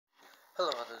Hello,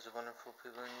 all those wonderful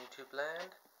people in YouTube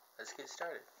land. Let's get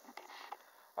started.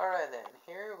 Alright then,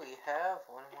 here we have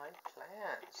one of my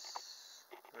plants.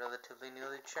 Relatively new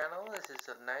to the channel. This is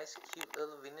a nice, cute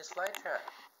little Venus flytrap.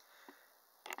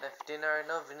 Now, if you didn't already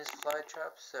know, Venus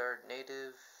flytraps are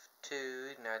native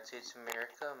to the United States of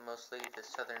America, mostly the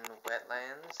southern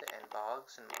wetlands and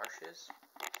bogs and marshes.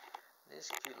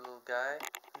 This cute little guy,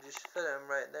 just fit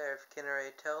him right there. If you can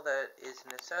already tell, that is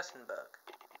an assassin bug.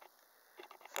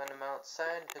 Found him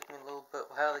outside, took me a little bit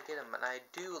while to get him, and I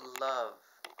do love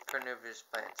carnivorous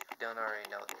plants, if you don't already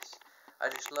know this.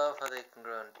 I just love how they can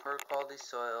grow in poor quality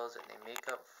soils, and they make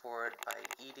up for it by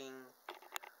eating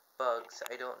bugs.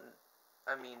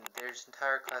 There's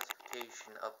entire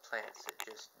classification of plants that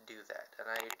just do that, and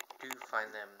I do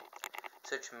find them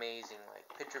such amazing, like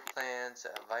pitcher plants,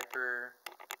 viper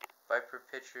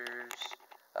pitchers,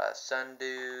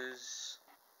 sundews,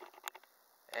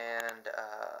 and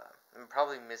I'm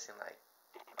probably missing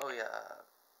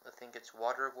I think it's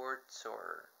waterworts,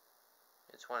 or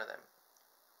it's one of them.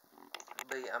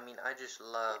 But yeah, I just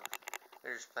love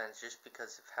critters plants just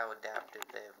because of how adaptive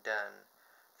they have done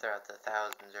throughout the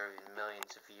thousands or even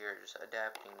millions of years,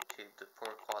 adapting to the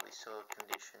poor quality soil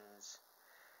conditions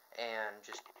and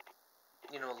just,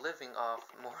 living off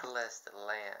more or less the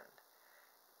land.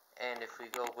 And if we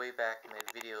go way back in my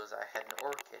videos, I had an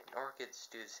orchid. And orchids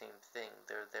do the same thing.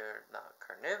 They're not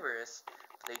carnivorous,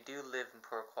 but they do live in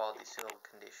poor quality soil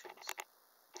conditions.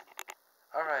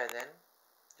 Alright then,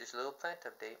 just a little plant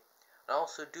update. And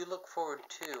also do look forward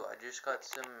to, I just got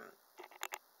some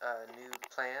new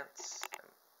plants,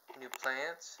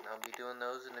 and I'll be doing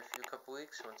those in a couple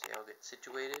weeks once they all get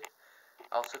situated.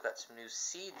 I also got some new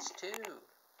seeds too.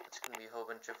 It's going to be a whole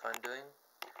bunch of fun doing.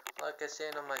 Like I say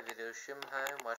in all my videos, shim hi and watch